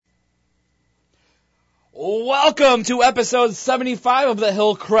Welcome to episode 75 of the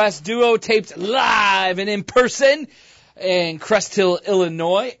Hillcrest Duo, taped live and in person in Crest Hill,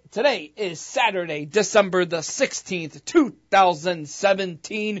 Illinois. Today is Saturday, December the 16th,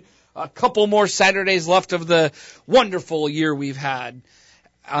 2017. A couple more Saturdays left of the wonderful year we've had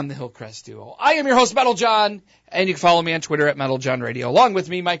on the Hillcrest Duo. I am your host, Metal John, and you can follow me on Twitter at Metal John Radio. Along with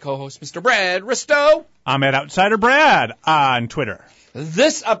me, my co-host, Mr. Brad Risto. I'm at Outsider Brad on Twitter.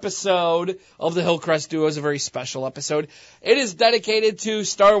 This episode of the Hillcrest Duo is a very special episode. It is dedicated to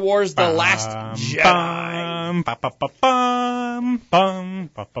Star Wars The Last Jedi.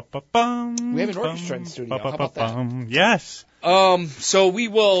 We have an orchestra in the studio. How about that? Yes. So we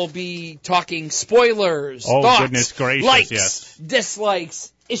will be talking spoilers, thoughts, goodness gracious, likes, yes.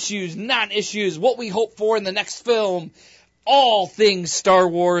 dislikes, issues, non-issues, what we hope for in the next film. All things Star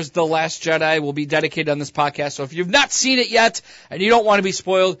Wars The Last Jedi will be dedicated on this podcast. So if you've not seen it yet and you don't want to be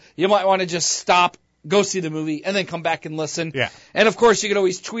spoiled, you might want to just stop, go see the movie, and then come back and listen. Yeah. And, of course, you can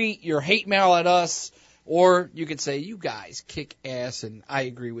always tweet your hate mail at us, or you could say, you guys kick ass, and I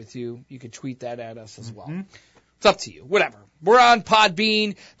agree with you. You could tweet that at us as well. It's up to you. Whatever. We're on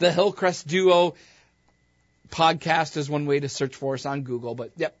Podbean, the Hillcrest Duo. Podcast is one way to search for us on Google,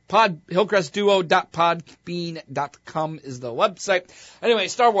 but yep, hillcrestduo.podbean.com is the website. Anyway,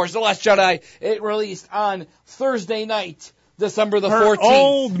 Star Wars The Last Jedi, it released on Thursday night, December the 14th.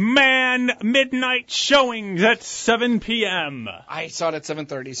 Old man midnight showings at 7 p.m. I saw it at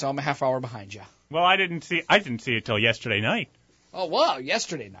 7:30, so I'm a half hour behind you. Well, I didn't see it till yesterday night. Oh, wow,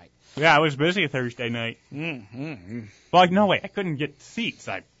 yesterday night. Yeah, I was busy Thursday night. Well, no way, I couldn't get seats.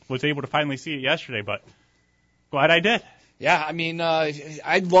 I was able to finally see it yesterday, but glad I did. Yeah, I mean,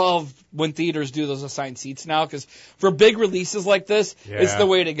 I love when theaters do those assigned seats now, because for big releases like this, it's the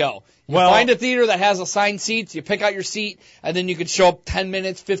way to go. You find a theater that has assigned seats, you pick out your seat, and then you can show up 10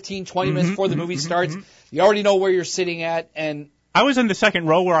 minutes, 15, 20 minutes before the movie starts. You already know where you're sitting at. And I was in the second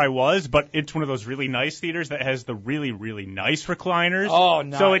row where I was, but it's one of those really nice theaters that has the really, really nice recliners. Oh,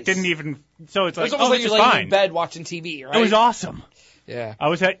 nice. So it didn't even, so it's like, it's almost like this you're is laying fine. in bed watching TV, right? It was awesome. Yeah. I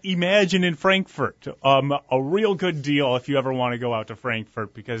was at Imagine in Frankfurt. A real good deal if you ever want to go out to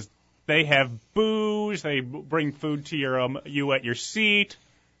Frankfurt, because they have booze, they bring food to you at your seat.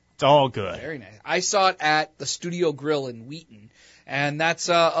 It's all good. Very nice. I saw it at the Studio Grill in Wheaton, and that's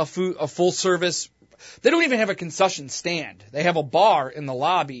a full service. They don't even have a concession stand. They have a bar in the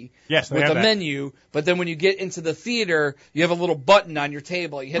lobby with a menu, but then when you get into the theater, you have a little button on your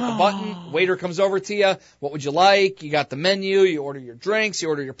table. You hit the button, waiter comes over to you. What would you like? You got the menu, you order your drinks, you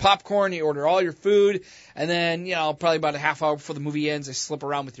order your popcorn, you order all your food, and then, probably about a half hour before the movie ends, they slip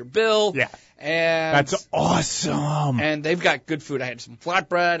around with your bill. Yeah. And that's awesome. And they've got good food. I had some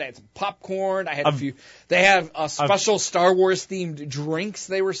flatbread, I had some popcorn, I had a few. They have special Star Wars themed drinks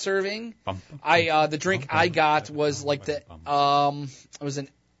they were serving. The drink I got was like it was an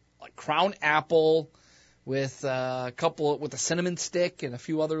Crown Apple with a cinnamon stick and a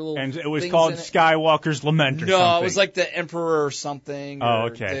few other little. And it was things called in it. Skywalker's Lament or something. No, it was like the Emperor or something. Oh, or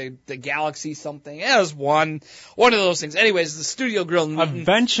okay. The Galaxy something. Yeah, it was one of those things. Anyways, the Studio Grill.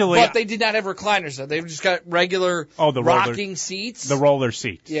 Eventually, but they did not have recliners. Though. They've just got regular rocking seats. The roller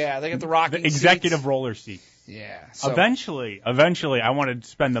seats. Yeah, they got the rocking seats. Executive roller seats. Yeah. So. Eventually, I wanted to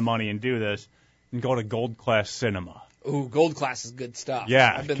spend the money and do this and go to Gold Class Cinema. Ooh, Gold Class is good stuff.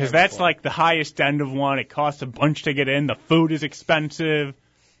 Yeah, because that's like the highest end of one. It costs a bunch to get in. The food is expensive.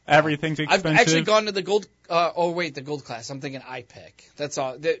 Everything's expensive. I've actually gone to the Gold. The Gold Class. I'm thinking iPick. That's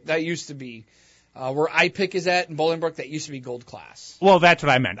all. That used to be where iPick is at in Bolingbrook. That used to be Gold Class. Well, that's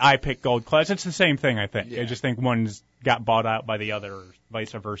what I meant. iPick, Gold Class. It's the same thing, I think. Yeah. I just think one's got bought out by the other, or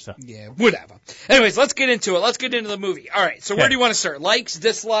vice versa. Yeah, whatever. Anyways, let's get into it. Let's get into the movie. All right. So where do you want to start? Likes,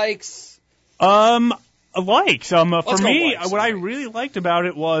 dislikes. Likes. For me, what I really liked about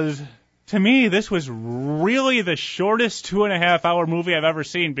it was, to me, this was really the shortest 2.5-hour movie I've ever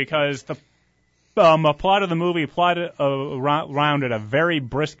seen, because the plot of the movie plotted around at a very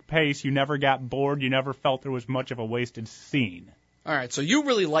brisk pace. You never got bored. You never felt there was much of a wasted scene. All right. So you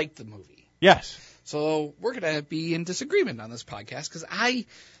really liked the movie. Yes. So we're going to be in disagreement on this podcast, because I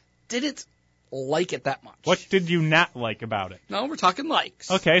didn't like it that much. What did you not like about it? No, we're talking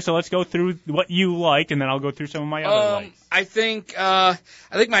likes. Okay, so let's go through what you like, and then I'll go through some of my other likes. I think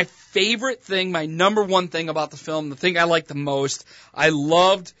my favorite thing, my number one thing about the film, the thing I liked the most, I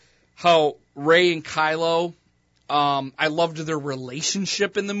loved how Rey and Kylo, I loved their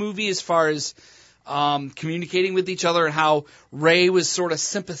relationship in the movie as far as communicating with each other, and how Rey was sort of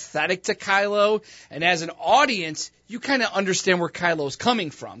sympathetic to Kylo. And as an audience, you kind of understand where Kylo's coming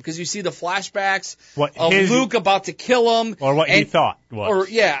from, because you see the flashbacks of Luke about to kill him. Or what he thought was.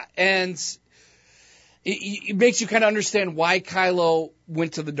 And it makes you kind of understand why Kylo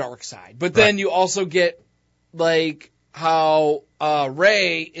went to the dark side. But then you also get like how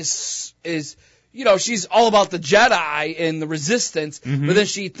Rey is she's all about the Jedi and the Resistance, but then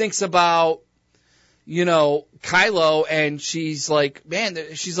she thinks about Kylo, and she's like,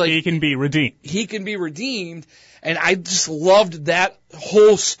 he can be redeemed. He can be redeemed, and I just loved that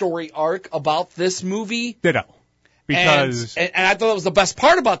whole story arc about this movie. Ditto. Because and I thought it was the best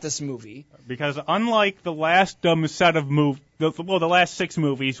part about this movie. Because unlike the last set of the last 6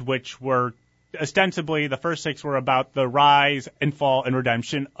 movies, which were ostensibly the first 6 were about the rise and fall and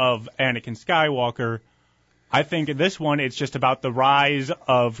redemption of Anakin Skywalker, I think in this one it's just about the rise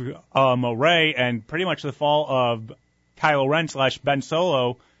of Rey and pretty much the fall of Kylo Ren / Ben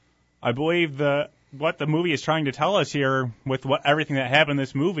Solo. I believe what the movie is trying to tell us here with everything that happened in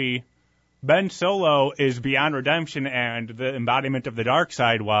this movie, Ben Solo is beyond redemption and the embodiment of the dark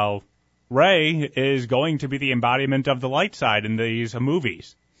side, while Rey is going to be the embodiment of the light side in these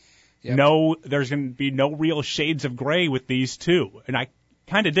movies. Yep. No, there's going to be no real shades of gray with these two, and I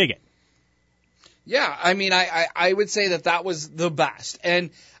kind of dig it. Yeah, I mean, I would say that was the best, and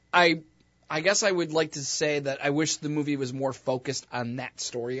I guess I would like to say that I wish the movie was more focused on that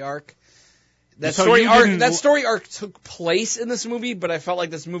story arc. That story arc took place in this movie, but I felt like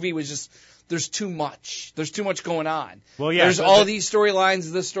this movie was just, there's too much. There's too much going on. Well, yeah. There's all these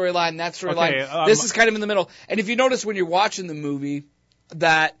storylines, this storyline, that storyline. Okay, this is kind of in the middle. And if you notice when you're watching the movie,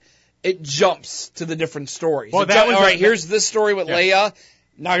 that it jumps to the different stories. Well, here's this story with Leia.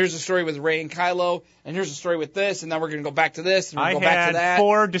 Now here's a story with Rey and Kylo, and here's a story with this, and then we're going to go back to this, and we'll go back to that. I had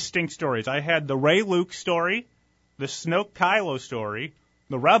 4 distinct stories. I had the Rey-Luke story, the Snoke-Kylo story,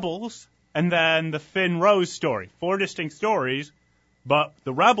 the Rebels, and then the Finn-Rose story. 4 distinct stories, but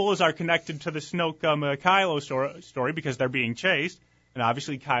the Rebels are connected to the Snoke-Kylo story because they're being chased, and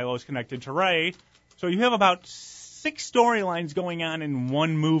obviously Kylo is connected to Rey. So you have about 6 storylines going on in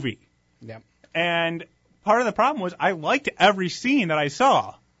one movie. Yep. And part of the problem was I liked every scene that I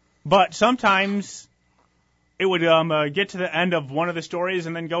saw, but sometimes it would get to the end of one of the stories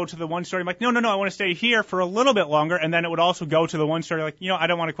and then go to the one story. I'm like, no, I want to stay here for a little bit longer, and then it would also go to the one story like, I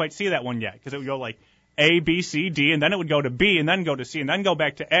don't want to quite see that one yet, because it would go like A, B, C, D, and then it would go to B, and then go to C, and then go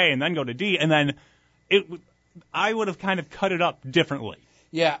back to A, and then go to D, and then I would have kind of cut it up differently.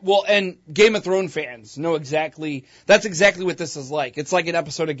 Yeah, well, and Game of Thrones fans know that's exactly what this is like. It's like an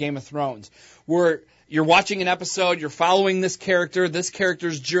episode of Game of Thrones, where you're watching an episode, you're following this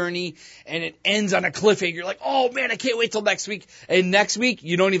character's journey, and it ends on a cliffhanger. You're like, oh man, I can't wait till next week. And next week,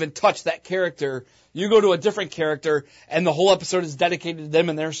 you don't even touch that character. You go to a different character, and the whole episode is dedicated to them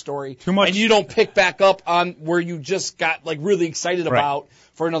and their story. Too much. And you don't pick back up on where you just got like really excited about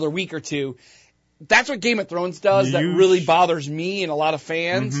for another week or two. That's what Game of Thrones does. That really bothers me and a lot of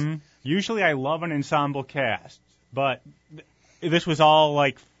fans. Mm-hmm. Usually I love an ensemble cast, but this was all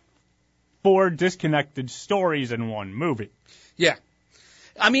like 4 disconnected stories in one movie. Yeah.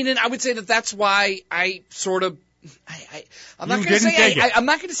 I mean, and I would say that's why I sort of I'm not going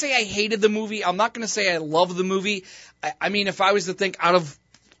to say I hated the movie. I'm not going to say I love the movie. I mean, if I was to think out of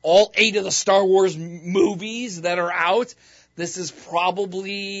all 8 of the Star Wars movies that are out, this is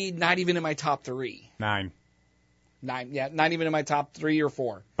probably not even in my top 3. 9, yeah, not even in my top 3 or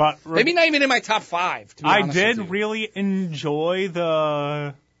 4. But maybe not even in my top 5, to be honest with you. Really enjoy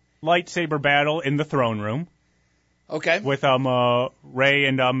the lightsaber battle in the throne room. Okay. With Rey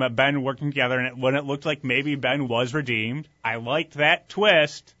and Ben working together, and when it looked like maybe Ben was redeemed. I liked that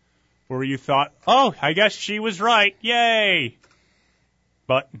twist where you thought, oh, I guess she was right. Yay!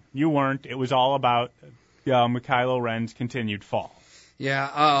 But you weren't. It was all about Kylo Ren's continued fall.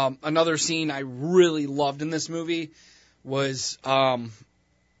 Yeah, another scene I really loved in this movie was when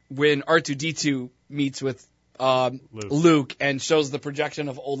R2-D2 meets with Luke and shows the projection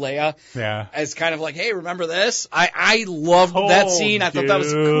of old Leia. Yeah. As kind of like, hey, remember this? I loved that scene. I thought that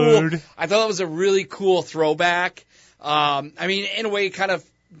was cool. I thought that was a really cool throwback. I mean, in a way, kind of,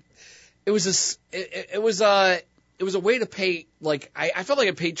 it was a way to pay, like, I felt like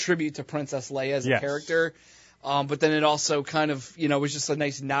it paid tribute to Princess Leia as a character. But then it also kind of, was just a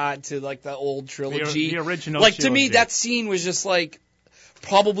nice nod to like the old trilogy. The original trilogy. To me, that scene was just like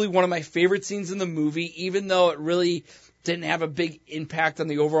probably one of my favorite scenes in the movie, even though it really didn't have a big impact on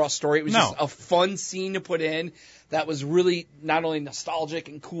the overall story. It was just a fun scene to put in that was really not only nostalgic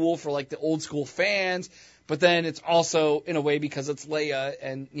and cool for like the old school fans, but then it's also in a way because it's Leia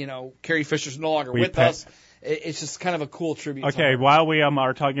and, Carrie Fisher's no longer with us. It's just kind of a cool tribute. Okay, while we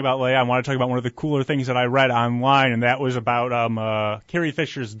are talking about Leia, I want to talk about one of the cooler things that I read online, and that was about Carrie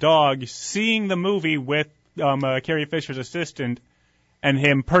Fisher's dog seeing the movie with Carrie Fisher's assistant and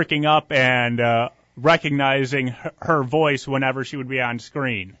him perking up and recognizing her voice whenever she would be on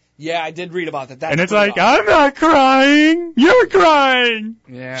screen. Yeah, I did read about that. That's and it's like, I'm not crying. You're crying.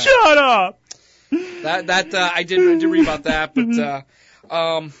 Yeah. Shut up. I did read about that, but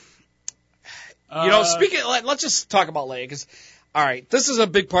speaking, let's just talk about Leia, because, all right, this is a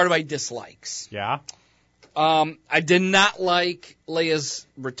big part of my dislikes. Yeah. I did not like Leia's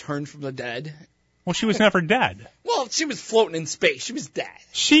return from the dead. Well, she was never dead. Well, she was floating in space. She was dead.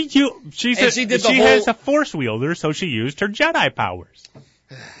 She has a Force wielder, so she used her Jedi powers.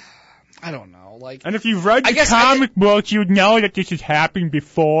 I don't know, And if you've read the comic books, you'd know that this has happened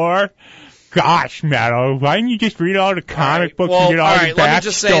before. Gosh, Meadow, why didn't you just read all the comic books and get all the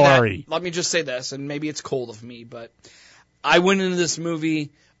backstory? Let me just say this, and maybe it's cold of me, but I went into this movie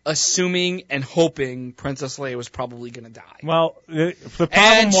assuming and hoping Princess Leia was probably going to die. Well, the problem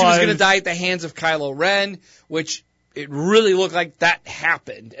and she was going to die at the hands of Kylo Ren, which it really looked like that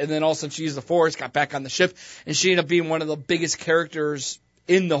happened. And then all of a sudden she used the Force, got back on the ship, and she ended up being one of the biggest characters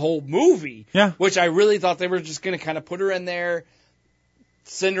in the whole movie. Yeah. Which I really thought they were just going to kind of put her in there,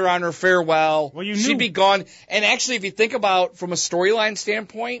 send her on her farewell. Well, she'd be gone. And actually, if you think about from a storyline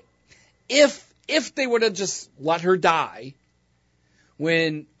standpoint, if they would have just let her die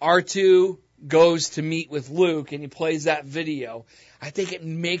when R2 goes to meet with Luke and he plays that video, I think it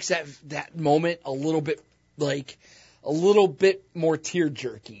makes that moment a little bit more tear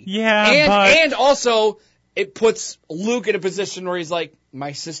jerky. Yeah, and also it puts Luke in a position where he's like,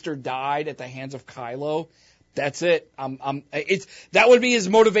 my sister died at the hands of Kylo. That's it. That would be his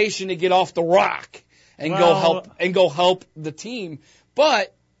motivation to get off the rock and go help the team.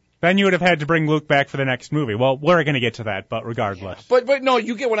 But then you would have had to bring Luke back for the next movie. Well, we're going to get to that, but regardless. Yeah. But no,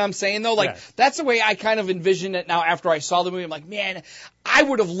 you get what I'm saying, though? That's the way I kind of envision it now after I saw the movie. I'm like, man, I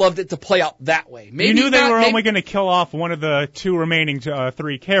would have loved it to play out that way. Maybe you knew they were only going to kill off one of the two remaining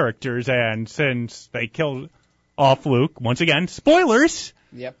three characters, and since they killed off Luke, once again, spoilers.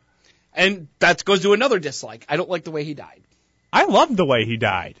 Yep. And that goes to another dislike. I don't like the way he died. I loved the way he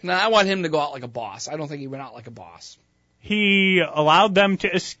died. No, I want him to go out like a boss. I don't think he went out like a boss. He allowed them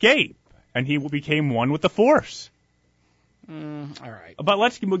to escape, and he became one with the Force. All right. But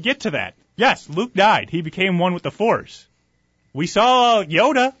we'll get to that. Yes, Luke died. He became one with the Force. We saw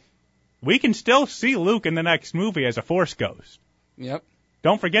Yoda. We can still see Luke in the next movie as a Force ghost. Yep.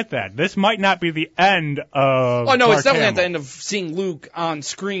 Don't forget that. This might not be the end of Oh, no, Mark it's definitely Hamill. at the end of seeing Luke on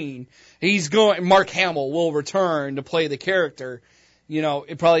screen. Mark Hamill will return to play the character,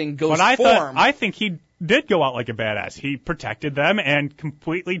 probably in ghost form. I think he did go out like a badass. He protected them and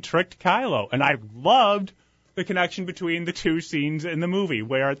completely tricked Kylo. And I loved the connection between the two scenes in the movie,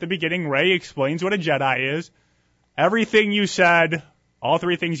 where at the beginning Rey explains what a Jedi is. Everything you said, all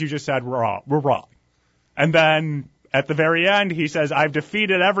three things you just said were wrong. And then at the very end, he says, I've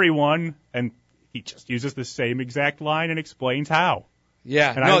defeated everyone, and he just uses the same exact line and explains how.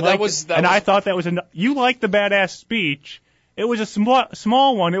 Yeah, and I thought that was you liked the badass speech. It was a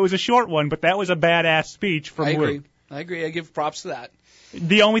small one. It was a short one, but that was a badass speech from Luke. I agree. I give props to that.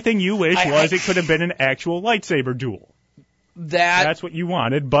 The only thing you wish was it could have been an actual lightsaber duel. That's what you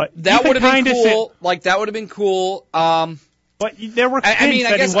wanted, but that would have been cool. That would have been cool. But there were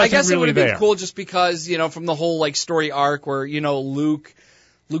hints I guess really it would have been been cool just because, from the whole story arc where, Luke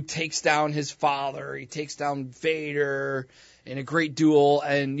takes down his father, he takes down Vader in a great duel,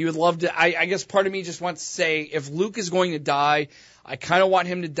 and you would love to, I guess part of me just wants to say, if Luke is going to die, I kind of want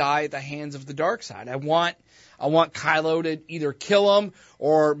him to die at the hands of the dark side. I want Kylo to either kill him,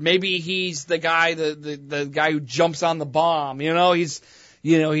 or maybe he's the guy, the guy who jumps on the bomb,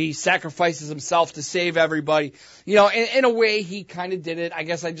 he sacrifices himself to save everybody. In a way, he kind of did it. I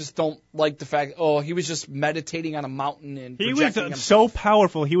guess I just don't like the fact, he was just meditating on a mountain and projecting himself. So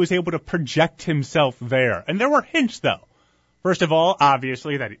powerful, he was able to project himself there. And there were hints, though. First of all,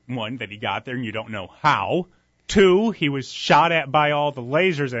 obviously, that he got there and you don't know how. 2, he was shot at by all the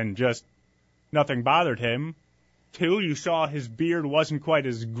lasers and just nothing bothered him. 2, you saw his beard wasn't quite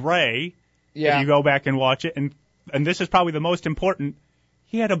as gray. Yeah. If you go back and watch it. And this is probably the most important.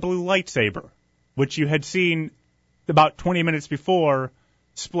 He had a blue lightsaber, which you had seen about 20 minutes before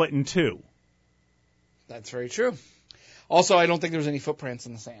split in 2. That's very true. Also, I don't think there's any footprints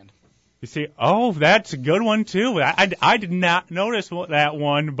in the sand. You see, that's a good one, too. I did not notice that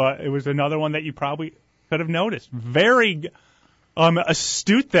one, but it was another one that you probably could have noticed. Very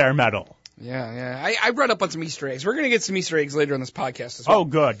astute there, Metal. Yeah. I read up on some Easter eggs. We're going to get some Easter eggs later on this podcast as well. Oh,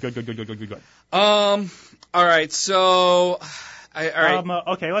 good. All right, so... All right.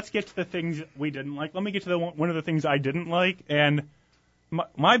 Okay, let's get to the things we didn't like. Let me get to one of the things I didn't like. And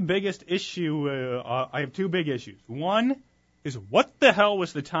my biggest issue, I have 2 big issues. One, is what the hell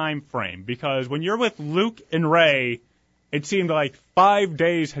was the time frame? Because when you're with Luke and Rey, it seemed like 5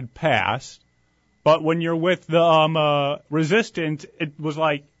 days had passed. But when you're with the Resistance, it was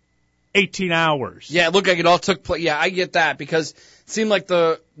like 18 hours. Yeah, it looked like it all took place. Yeah, I get that because it seemed like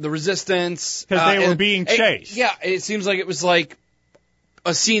the Resistance... Because they were being chased. It seems like it was like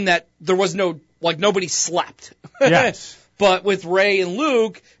a scene that there was no... Like, nobody slept. Yes. But with Rey and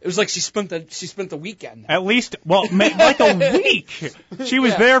Luke, it was like she spent the weekend there. At least, well, like a week. She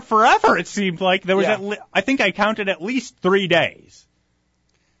was there forever, it seemed like. There was I think I counted at least 3 days.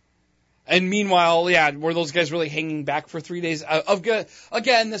 And meanwhile, were those guys really hanging back for 3 days?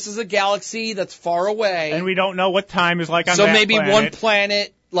 Again, this is a galaxy that's far away. And we don't know what time is like on that planet. So maybe one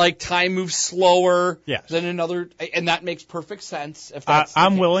planet, like, time moves slower than another, and that makes perfect sense. If that's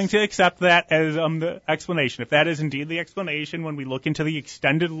I'm willing to accept that as the explanation. If that is indeed the explanation when we look into the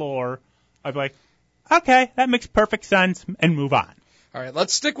extended lore, I'd be like, okay, that makes perfect sense, and move on. All right,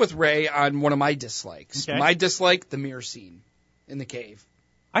 let's stick with Rey on one of my dislikes. Okay. My dislike, the mirror scene in the cave.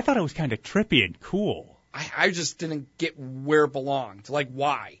 I thought it was kind of trippy and cool. I just didn't get where it belonged. Like,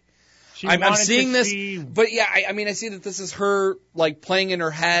 why? I'm seeing this, but I see that this is her, like, playing in her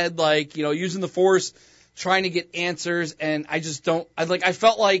head, like, using the Force, trying to get answers, and I just don't, I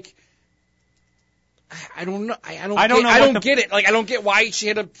felt like, I don't know, I don't get it. Like, I don't get why she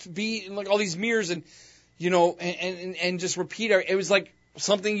had to be in, like, all these mirrors and, and just repeat it. It was like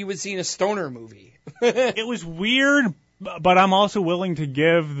something you would see in a stoner movie. It was weird. But I'm also willing to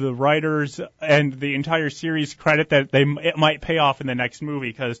give the writers and the entire series credit that it might pay off in the next movie.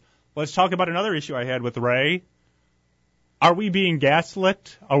 Because let's talk about another issue I had with Rey. Are we being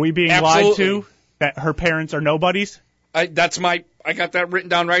gaslit? Are we being lied to? That her parents are nobodies? I got that written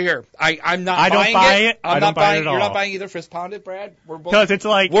down right here. I'm not buying it. I don't buy it. I don't buy it at all. You're not buying either. Fist pounded, Brad. Because it's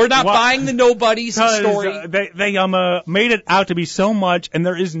like we're not buying the nobodies story. They made it out to be so much, and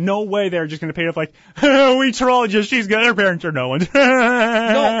there is no way they're just going to pay it off like we trolled you. She's got her parents are no one's. No.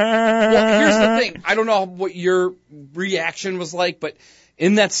 Well, here's the thing. I don't know what your reaction was like, but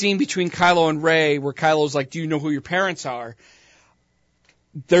in that scene between Kylo and Rey, where Kylo's like, "Do you know who your parents are?"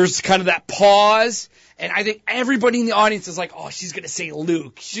 There's kind of that pause, and I think everybody in the audience is like, oh, she's going to say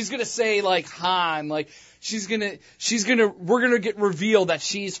Luke. She's going to say, like, Han. Like, we're going to get revealed that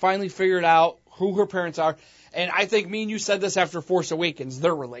she's finally figured out who her parents are. And I think me and you said this after Force Awakens.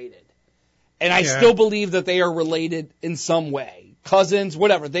 They're related. And I still believe that they are related in some way. Cousins,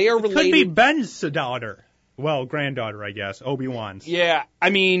 whatever. They are related. Could be Ben's daughter. Well, granddaughter, I guess. Obi-Wan's. Yeah, I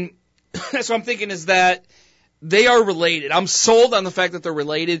mean, that's what I'm thinking is that they are related. I'm sold on the fact that they're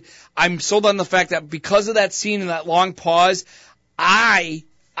related. I'm sold on the fact that because of that scene and that long pause, I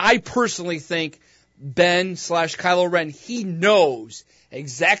personally think Ben/Kylo Ren, he knows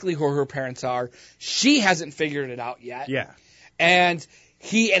exactly who her parents are. She hasn't figured it out yet. Yeah. And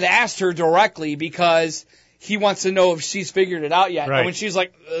he had asked her directly because he wants to know if she's figured it out yet. Right. And when she's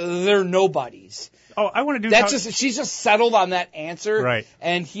like, they're nobodies. Oh, I want to do she's just settled on that answer. Right.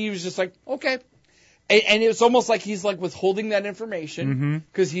 And he was just like, okay. And it's almost like he's like withholding that information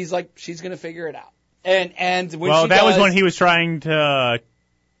because he's like, she's going to figure it out. And when that was when he was trying to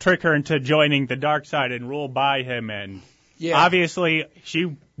trick her into joining the dark side and rule by him. And obviously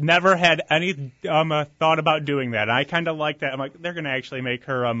she never had any thought about doing that. I kind of like that. I'm like, they're going to actually make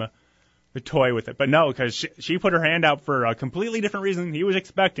her the toy with it. But no, because she put her hand out for a completely different reason than he was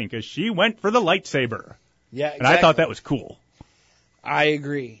expecting, because she went for the lightsaber. Yeah, exactly. And I thought that was cool. I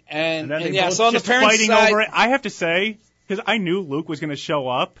agree. And so on the parents' side, over it, I have to say, because I knew Luke was going to show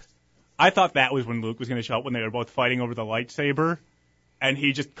up, I thought that was when Luke was going to show up, when they were both fighting over the lightsaber, and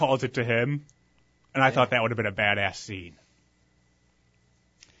he just calls it to him, and I thought that would have been a badass scene.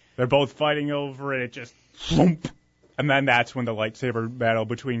 They're both fighting over it, it just thump, and then that's when the lightsaber battle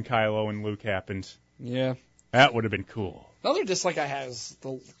between Kylo and Luke happens. Yeah. That would have been cool. Another dislike I have is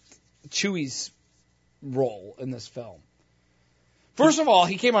Chewie's role in this film. First of all,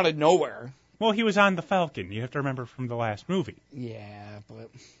 he came out of nowhere. Well, he was on the Falcon. You have to remember from the last movie. Yeah, but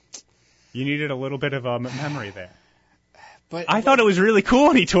you needed a little bit of a memory there. But I thought it was really cool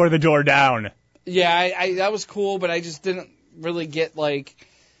when he tore the door down. Yeah, I that was cool, but I just didn't really get, like,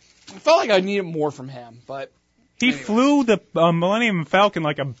 I felt like I needed more from him. But he flew the Millennium Falcon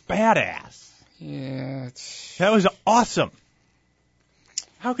like a badass. Yeah, that was awesome.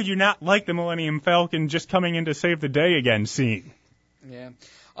 How could you not like the Millennium Falcon just coming in to save the day again scene? Yeah.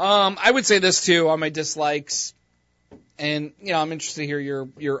 I would say this, too, on my dislikes. And, I'm interested to hear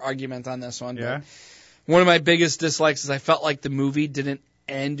your argument on this one. Yeah. But one of my biggest dislikes is I felt like the movie didn't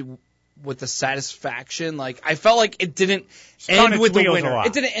end with the satisfaction. Like, I felt like it didn't end with the winner.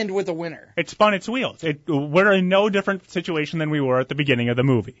 It didn't end with a winner. It spun its wheels. We're in no different situation than we were at the beginning of the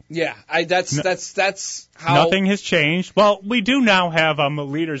movie. Yeah, that's how... Nothing has changed. Well, we do now have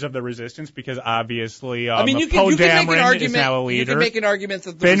leaders of the Resistance because obviously Poe Dameron is now a leader. You can make an argument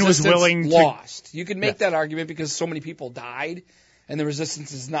that the Finn Resistance lost. You can make that argument because so many people died and the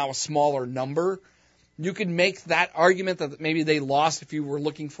Resistance is now a smaller number. You could make that argument that maybe they lost if you were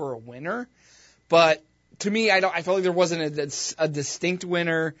looking for a winner. But to me, I felt like there wasn't a distinct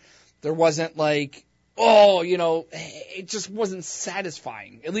winner. There wasn't like, it just wasn't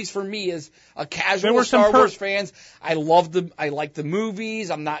satisfying. At least for me as a casual Star Wars fans, I like the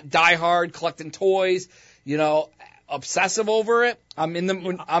movies. I'm not diehard collecting toys, obsessive over it. I'm in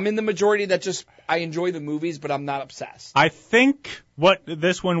the majority that just I enjoy the movies, but I'm not obsessed. I think what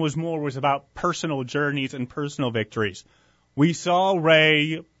this one was about personal journeys and personal victories. We saw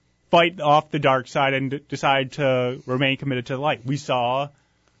Rey fight off the dark side and decide to remain committed to the light. We saw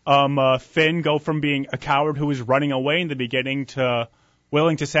Finn go from being a coward who was running away in the beginning to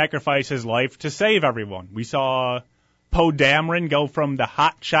willing to sacrifice his life to save everyone. We saw Poe Dameron go from the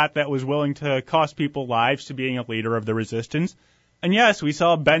hotshot that was willing to cost people lives to being a leader of the Resistance. And yes, we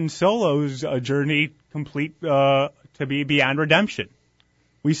saw Ben Solo's journey complete to be beyond redemption.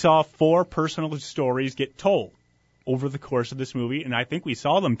 We saw 4 personal stories get told over the course of this movie, and I think we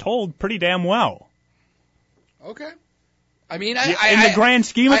saw them told pretty damn well. Okay. I mean, in the grand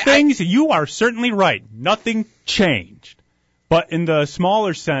scheme of things, you are certainly right. Nothing changed. But in the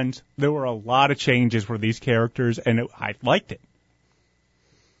smaller sense, there were a lot of changes for these characters, and I liked it.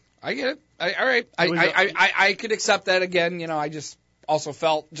 I get it. All right. I could accept that again. I just also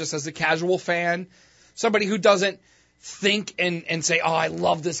felt, just as a casual fan, somebody who doesn't think and say, oh, I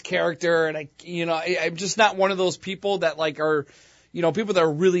love this character, and I'm just not one of those people that are, people that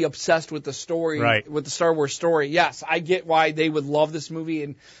are really obsessed with the story, right, with the Star Wars story. Yes, I get why they would love this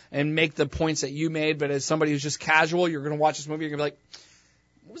movie and make the points that you made, but as somebody who's just casual, you're going to watch this movie, you're going to be like,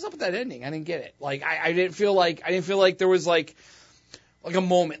 what was up with that ending? I didn't get it. Like, I didn't feel like there was like a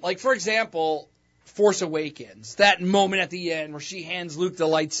moment. Like, for example, Force Awakens, that moment at the end where she hands Luke the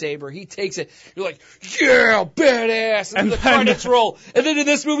lightsaber, he takes it, you're like, yeah, badass, and then the credits roll. And then in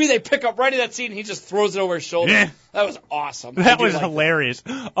this movie, they pick up right in that scene, and he just throws it over his shoulder. Yeah. That was awesome. That was hilarious.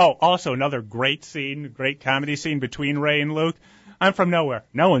 Oh, also another great comedy scene between Rey and Luke. I'm from nowhere.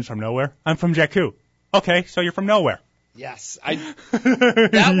 No one's from nowhere. I'm from Jakku. Okay, so you're from nowhere. Yes.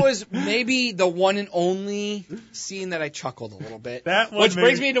 That was maybe the one and only scene that I chuckled a little bit. Which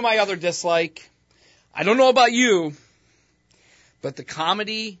brings me to my other dislike. I don't know about you, but the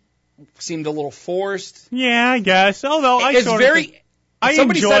comedy seemed a little forced. Yeah, I guess. Although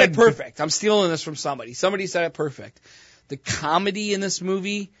somebody said it perfect. I'm stealing this from somebody. Somebody said it perfect. The comedy in this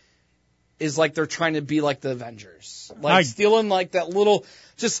movie is like they're trying to be like the Avengers, stealing like that little,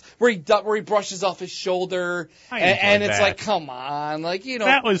 just where he brushes off his shoulder, and it's like, come on,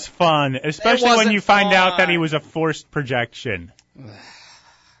 that was fun, especially when you find out that he was a forced projection.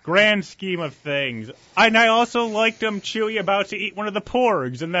 Grand scheme of things. And I also liked Chewie about to eat one of the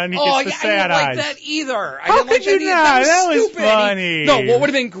porgs, and then he gets the sad eyes. I didn't like that either. How could you not? That was funny. No, what would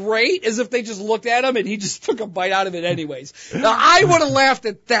have been great is if they just looked at him and he just took a bite out of it anyways. Now, I would have laughed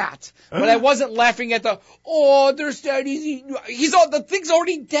at that, but I wasn't laughing at there's that the thing's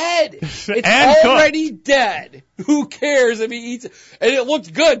already dead. It's already dead. Who cares if he eats it? And it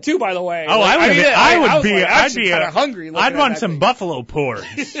looked good too, by the way. Oh, I'd be kind of hungry. I'd want some buffalo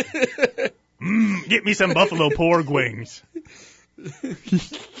porgs. Get me some buffalo porg wings.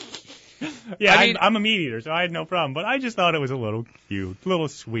 Yeah, I'm a meat eater, so I had no problem. But I just thought it was a little cute, a little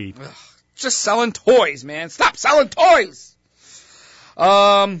sweet. Ugh, just selling toys, man. Stop selling toys.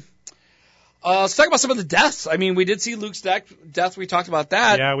 Let's talk about some of the deaths. I mean, we did see Luke's death. We talked about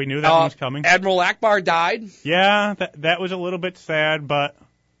that. Yeah, we knew that one was coming. Admiral Akbar died. Yeah, that was a little bit sad, but,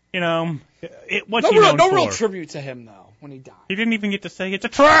 what's he known for? No real tribute to him, though, when he died. He didn't even get to say, it's a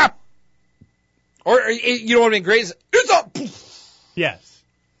trap! Or, you know what I mean? Great. It's a... Yes.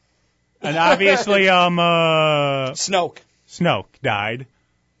 And obviously, Snoke died.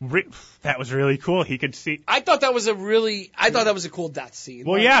 That was really cool. He could see. I thought that was a cool death scene.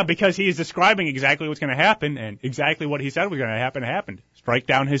 Well, yeah, because he's describing exactly what's going to happen, and exactly what he said was going to happen happened. Strike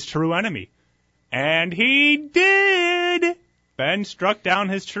down his true enemy. And he did! Ben struck down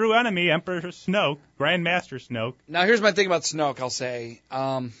his true enemy, Emperor Snoke, Grandmaster Snoke. Now, here's my thing about Snoke, I'll say.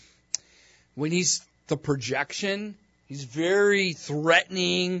 When he's the projection, he's very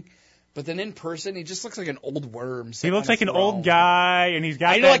threatening. But then in person, he just looks like an old worm. He looks like an old guy, and he's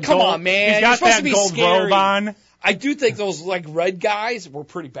got come on, man. He's got that gold robe on. I do think those like red guys were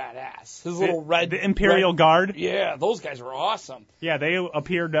pretty badass. His little the Imperial Guard. Yeah, those guys were awesome. Yeah, they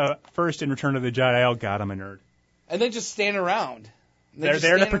appeared first in Return of the Jedi. Oh God, I'm a nerd. And they just stand around. They're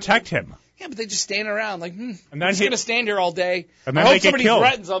there to protect him. Yeah, but they just stand around like, and then I'm just going to stand here all day. And then I they hope get somebody killed.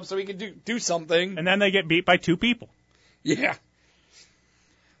 threatens them so he can do something. And then they get beat by 2 people. Yeah.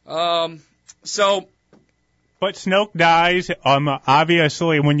 But Snoke dies.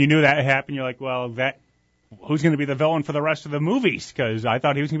 Obviously, when you knew that happened, you're like, well, who's going to be the villain for the rest of the movies? Because I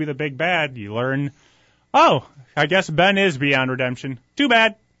thought he was going to be the big bad. You learn, I guess Ben is beyond redemption. Too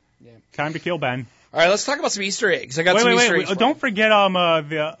bad. Yeah. Time to kill Ben. All right, let's talk about some Easter eggs. I got some Easter eggs. Don't forget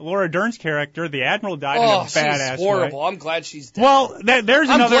the Laura Dern's character, the Admiral, died in a badass she's horrible. way. I'm glad she's dead. Well,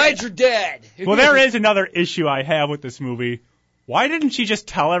 I'm glad you're dead. Well, there is another issue I have with this movie. Why didn't she just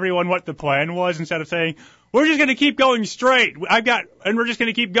tell everyone what the plan was instead of saying, we're just going to keep going straight, and we're just going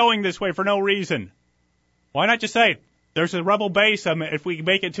to keep going this way for no reason? Why not just say, there's a rebel base, if we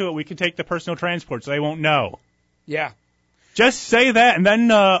make it to it, we can take the personal transport so they won't know. Yeah. Just say that, and then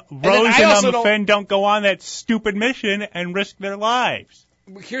Rose and Finn don't go on that stupid mission and risk their lives.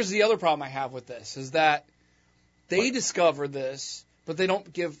 Here's the other problem I have with this, is that they discover this, but they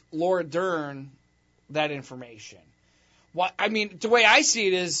don't give Laura Dern that information. The way I see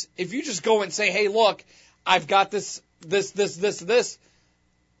it is, if you just go and say, hey, look, I've got this,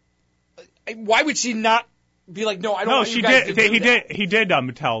 why would she not be like, no, I don't want you guys to do that? He did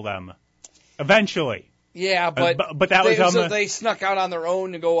tell them, eventually. Yeah, but that was so they snuck out on their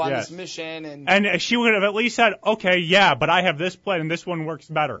own to go on this mission, and she would have at least said, okay, yeah, but I have this plan and this one works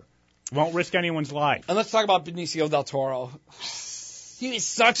better. Won't risk anyone's life. And let's talk about Benicio del Toro. He was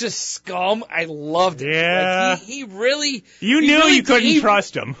such a scum. I loved it. Yeah, he really. You knew you couldn't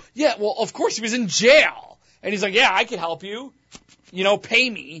trust him. Yeah, well, of course he was in jail, and he's like, yeah, I can help you. Pay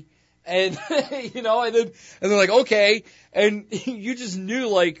me, and and then they're like, okay, and you just knew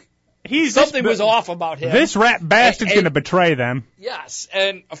like. Something was off about him. This rat bastard's going to betray them. Yes,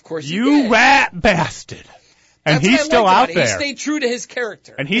 and of course he did. You rat bastard. And he's still out there. He stayed true to his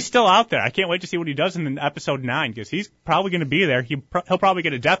character. And he's still out there. I can't wait to see what he does in episode 9, because he's probably going to be there. He'll probably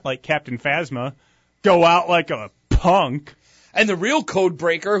get a death like Captain Phasma, go out like a punk. And the real code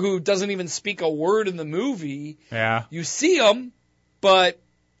breaker, who doesn't even speak a word in the movie, you see him, but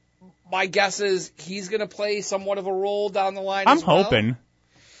my guess is he's going to play somewhat of a role down the line as well. I'm hoping.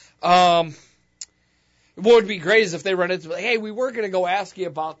 What would be great is if they run into, like, hey, we were going to go ask you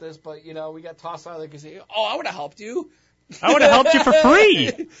about this, but, we got tossed out of the casino. Oh, I would have helped you. I would have helped you for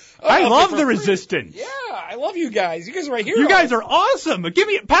free. I love the Resistance. Yeah, I love you guys. You guys are right here. You guys are awesome. Give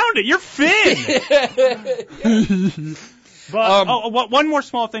me pound it. You're Finn. But one more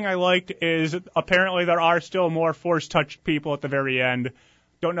small thing I liked is apparently there are still more Force-touched people at the very end.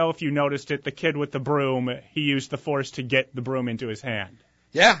 Don't know if you noticed it. The kid with the broom, he used the Force to get the broom into his hand.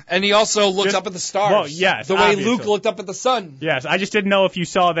 Yeah, and he also looked up at the stars. Well, yes, the way Luke looked up at the sun. Yes, I just didn't know if you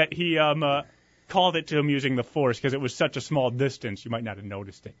saw that he called it to him using the Force, because it was such a small distance, you might not have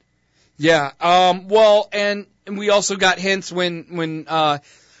noticed it. Yeah, and we also got hints when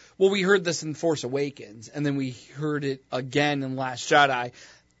we heard this in Force Awakens, and then we heard it again in Last Jedi.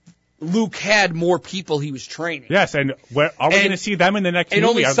 Luke had more people he was training. Yes, and are we going to see them in the next movie? And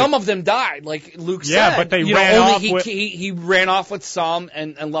only some of them died, like Luke said. Yeah, but they ran off with... He ran off with some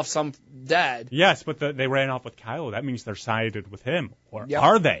and left some dead. Yes, but they ran off with Kylo. That means they're sided with him. Or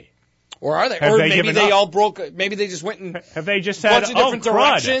are they? Or are they? Or maybe they all broke... Maybe they just went in have they just said, a bunch of different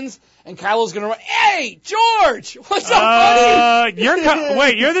directions, and Kylo's going to run, hey, George! What's up, buddy?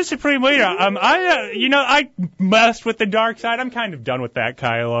 You're the Supreme Leader. I messed with the dark side. I'm kind of done with that,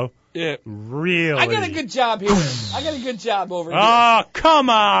 Kylo. Yeah. Really? I got a good job here. I got a good job over here. Oh, come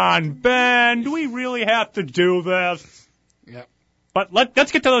on, Ben. Do we really have to do this? Yep. But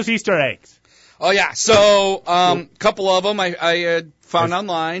let's get to those Easter eggs. Oh, yeah. So, couple of them I found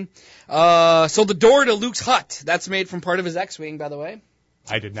online. So the door to Luke's hut, that's made from part of his X-Wing, by the way.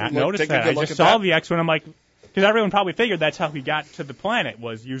 I did not notice that. I just saw the X-Wing. I'm like, because everyone probably figured that's how he got to the planet,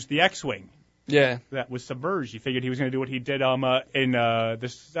 was use the X-Wing. Yeah. That was submerged. You figured he was going to do what he did in the where he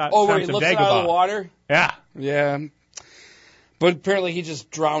lifts it out of the water? Yeah. Yeah. But apparently he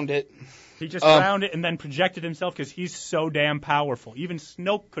just drowned it. He just drowned it and then projected himself because he's so damn powerful. Even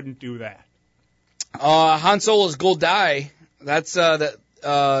Snoke couldn't do that. Han Solo's gold die. That's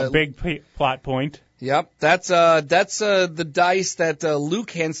a big plot point. Yep. That's the dice that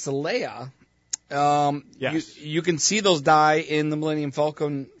Luke hands to Leia. Yes. You can see those die in the Millennium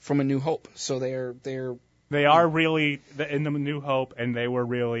Falcon from A New Hope. So they are really in the New Hope, and they were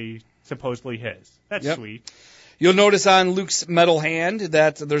really supposedly his. That's sweet. You'll notice on Luke's metal hand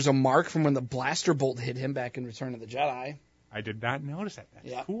that there's a mark from when the blaster bolt hit him back in Return of the Jedi. I did not notice that.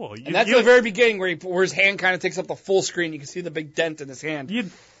 That's cool. And that's the very beginning where his hand kind of takes up the full screen. You can see the big dent in his hand.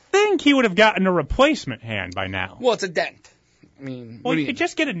 You'd think he would have gotten a replacement hand by now. Well, it's a dent. I mean, well, you could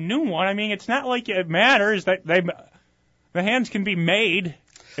just get a new one. I mean, it's not like it matters that the hands can be made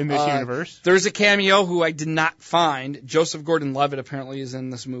in this universe. There's a cameo who I did not find. Joseph Gordon-Levitt apparently is in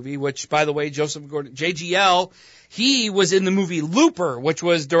this movie, which, by the way, JGL, he was in the movie Looper, which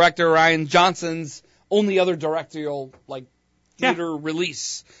was director Rian Johnson's only other directorial, theater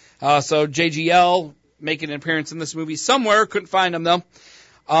release. So JGL making an appearance in this movie somewhere. Couldn't find him, though.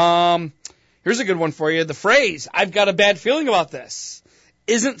 Here's a good one for you. The phrase, "I've got a bad feeling about this,"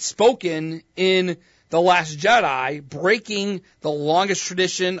 isn't spoken in The Last Jedi, breaking the longest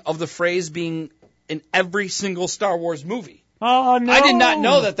tradition of the phrase being in every single Star Wars movie. Oh, no. I did not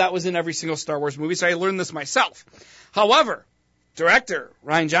know that was in every single Star Wars movie, so I learned this myself. However, director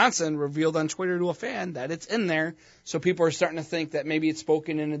Rian Johnson revealed on Twitter to a fan that it's in there, so people are starting to think that maybe it's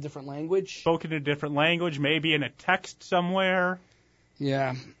spoken in a different language. Spoken in a different language, maybe in a text somewhere.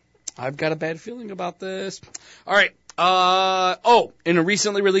 Yeah. I've got a bad feeling about this. All right. In a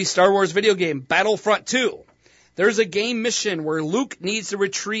recently released Star Wars video game, Battlefront 2, there's a game mission where Luke needs to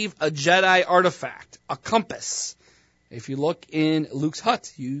retrieve a Jedi artifact, a compass. If you look in Luke's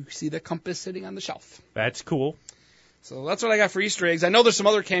hut, you see the compass sitting on the shelf. That's cool. So that's what I got for Easter eggs. I know there's some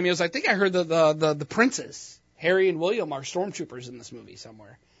other cameos. I think I heard the princes, Harry and William, are stormtroopers in this movie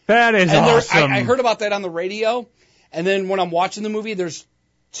somewhere. That is awesome. I heard about that on the radio, and then when I'm watching the movie, there's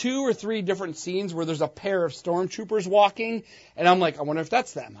 2 or 3 different scenes where there's a pair of stormtroopers walking, and I'm like, I wonder if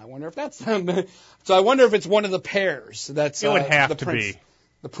that's them. So I wonder if it's one of the pairs. It would have to be.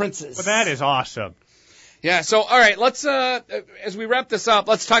 The princes. But that is awesome. Yeah, so, all right, let's, as we wrap this up,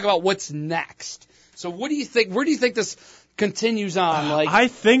 let's talk about what's next. So what do you think, where do you think this continues on? I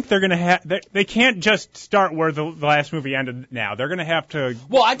think they're going to have, they can't just start where the last movie ended now. They're going to have to.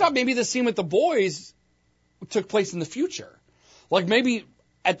 Well, I thought maybe the scene with the boys took place in the future. Maybe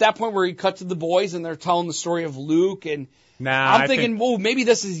at that point where he cut to the boys and they're telling the story of Luke, and I'm thinking, well, maybe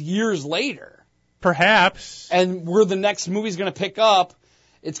this is years later. Perhaps. And where the next movie's going to pick up,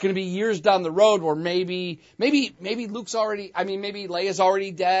 it's going to be years down the road where maybe Luke's already, maybe Leia's already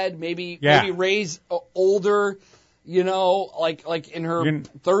dead, maybe Rey's older, like in her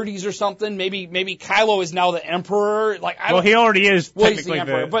 30s or something. Maybe Kylo is now the Emperor. He already is technically he's the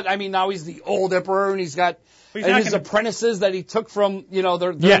Emperor, but now he's the old Emperor, and he's got his apprentices that he took from,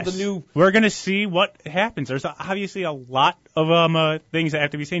 they're the new. We're going to see what happens. There's obviously a lot of things that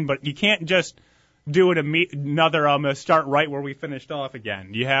have to be seen, but you can't just do another start right where we finished off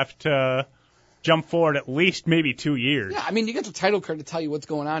again. You have to jump forward at least maybe 2 years. Yeah, you get the title card to tell you what's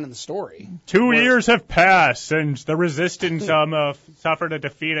going on in the story. 2 years have passed since the Resistance suffered a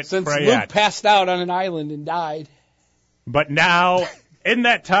defeat at Since Prayat. Luke passed out on an island and died. But now, in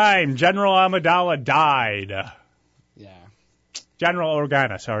that time, General Amidala died. Yeah. General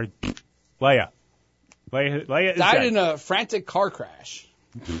Organa, sorry. Leia is died dead. In a frantic car crash.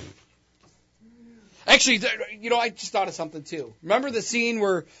 Actually, I just thought of something, too. Remember the scene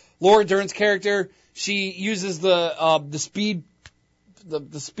where Laura Dern's character, she uses the speed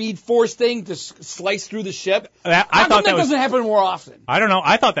force thing to slice through the ship? I thought that doesn't happen more often. I don't know.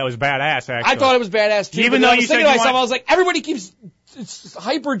 I thought that was badass, actually. I thought it was badass, too. Even though you said to myself, I was like, everybody keeps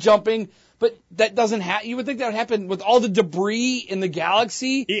hyper jumping, but that doesn't happen. You would think that would happen with all the debris in the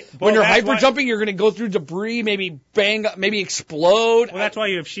galaxy. When you're hyper jumping, you're going to go through debris, maybe bang, maybe explode. Well, that's why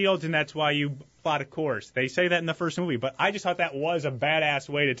you have shields, and that's why you plot a course. They say that in the first movie, but I just thought that was a badass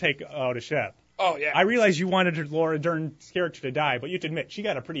way to take out a ship. Oh, yeah. I realized you wanted Laura Dern's character to die, but you have to admit, she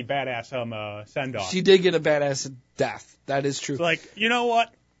got a pretty badass send-off. She did get a badass death. That is true. It's you know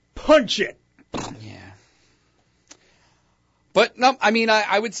what? Punch it! Yeah. But, no,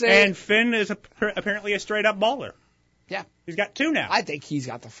 I would say... And Finn is apparently a straight-up baller. Yeah. He's got 2 now. I think he's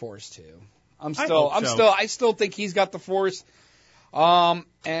got the Force, too. I still think he's got the Force. I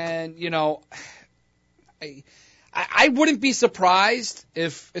wouldn't be surprised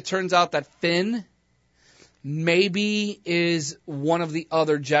if it turns out that Finn maybe is one of the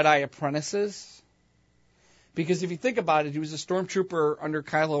other Jedi apprentices. Because if you think about it, he was a stormtrooper under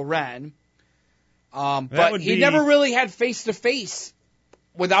Kylo Ren. But he never really had face-to-face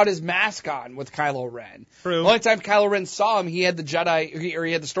without his mask on with Kylo Ren. True. The only time Kylo Ren saw him, he had the he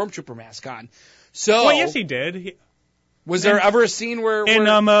had the stormtrooper mask on. So, well, yes, he did. Was there ever a scene where... In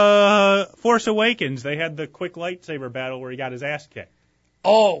Force Awakens, they had the quick lightsaber battle where he got his ass kicked.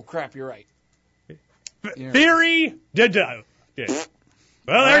 Oh, crap, you're right. Theory deducted.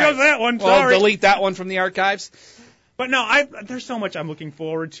 Well, there goes that one. Well, Sorry. delete that one from the archives. But no, there's so much I'm looking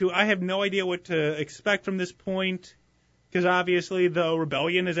forward to. I have no idea what to expect from this point, because obviously the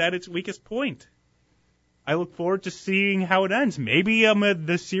rebellion is at its weakest point. I look forward to seeing how it ends. Maybe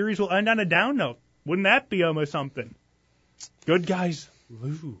the series will end on a down note. Wouldn't that be something? Good guys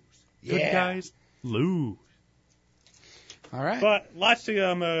lose. Good guys lose. All right. But lots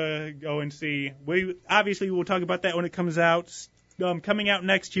to go and see. We will talk about that when it comes out. Coming out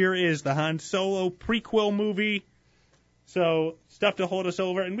next year is the Han Solo prequel movie. So stuff to hold us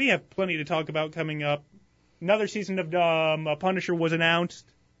over, and we have plenty to talk about coming up. Another season of Punisher was announced.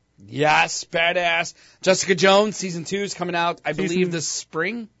 Yes, badass. Jessica Jones, season 2 is coming out, I believe, this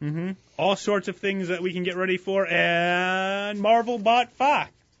spring. Mm-hmm. All sorts of things that we can get ready for, and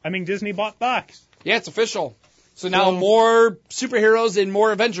Disney bought Fox. Yeah, it's official. So now more superheroes in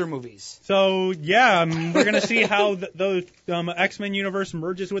more Avenger movies. So, yeah, we're going to see how the X-Men universe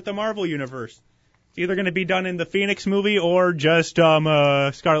merges with the Marvel universe. It's either going to be done in the Phoenix movie or just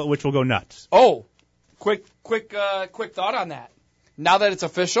Scarlet Witch will go nuts. Oh, quick thought on that. Now that it's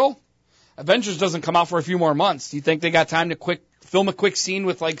official, Avengers doesn't come out for a few more months. Do you think they got time to film a quick scene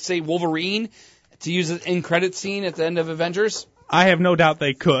with, like, say, Wolverine to use an in-credit scene at the end of Avengers? I have no doubt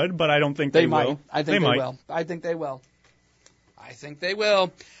they could, but I don't think they will. I think they will. I think they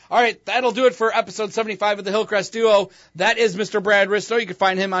will. All right, that'll do it for episode 75 of the Hillcrest Duo. That is Mr. Brad Risto. You can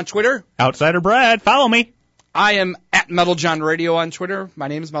find him on Twitter. Outsider Brad. Follow me. I am at Metal John Radio on Twitter. My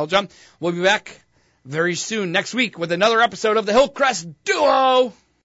name is Metal John. We'll be back very soon next week with another episode of the Hillcrest Duo.